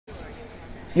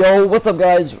Yo, what's up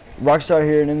guys? Rockstar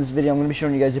here, and in this video I'm going to be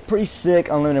showing you guys a pretty sick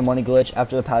unlimited money glitch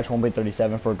after the patch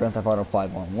 1.37 for Grand Theft Auto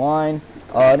 5 Online.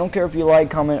 I don't care if you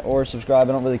like, comment, or subscribe.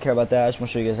 I don't really care about that. I just want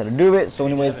to show you guys how to do it. So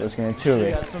anyways, let's get into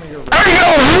it. Hey yo,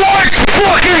 what's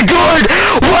fucking good?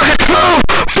 Welcome to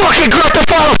fucking Grand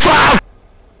Theft Auto 5!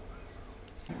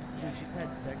 Dude, she's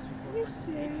had sex before. Just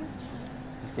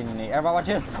kidding, Nate. Everybody watch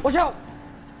this. Watch out!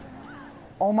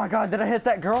 Oh my god, did I hit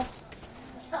that girl?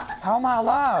 How am I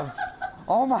alive?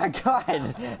 Oh my god!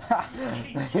 I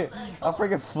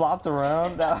freaking flopped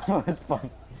around. That was fun.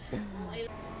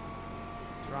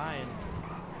 Trying.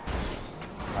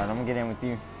 Alright, I'm gonna get in with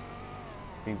you.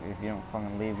 See if you don't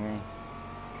fucking leave me.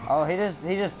 Oh, he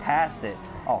just passed it.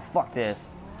 Oh, fuck this.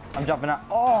 I'm jumping out.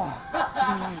 Oh!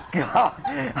 God!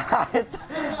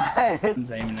 I hit.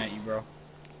 I'm aiming at you, bro.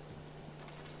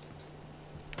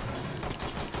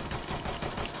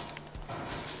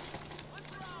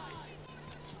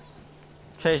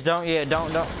 Chase, don't. I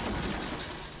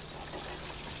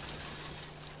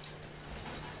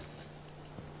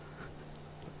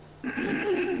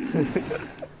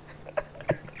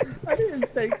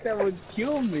didn't think that would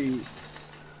kill me.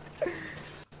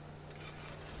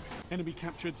 Enemy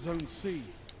captured Zone C.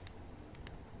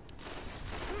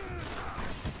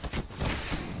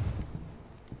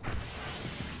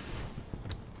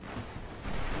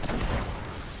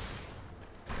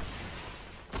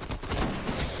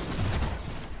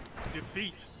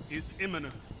 Defeat is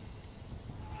imminent.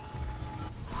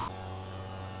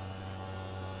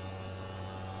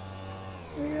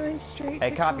 We're going straight.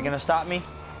 Hey, cop, you gonna stop me?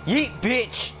 Yeet,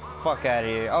 bitch! Fuck out of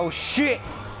here. Oh shit!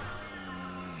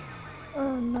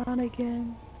 Oh, not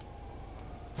again.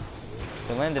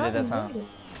 They landed it that time.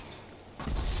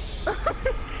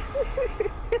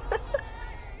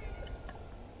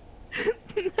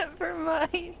 Never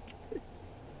mind.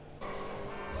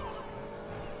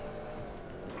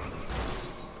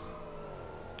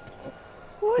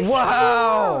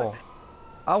 Wow!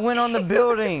 I went on the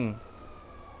building.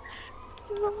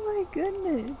 Oh my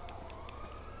goodness.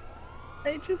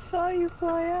 I just saw you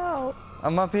fly out.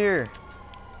 I'm up here.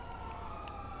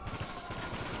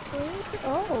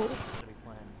 Oh.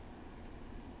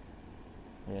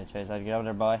 Yeah, Chase, I'd get over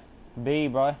there, boy. B,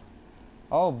 bro.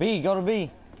 Oh, B, go to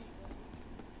B.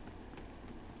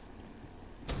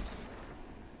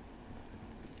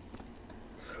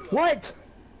 What?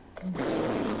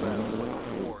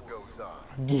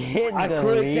 Get I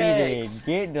clicked deleted. X.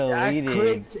 Get I deleted.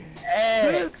 clicked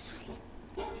X.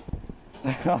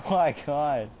 Oh my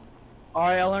god.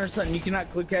 Alright, I learned something. You cannot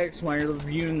click X while you're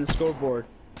viewing the scoreboard.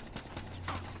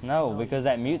 No, because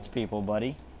that mutes people,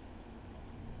 buddy.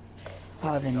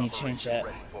 Oh, they need to change that.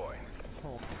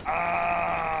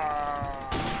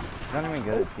 He's not even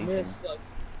good at teaching.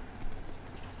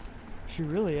 She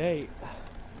really ate.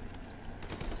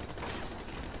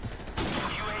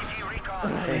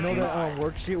 You know that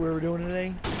worksheet we were doing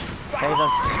today?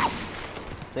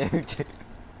 Dude.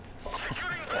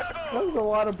 That was a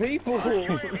lot of people.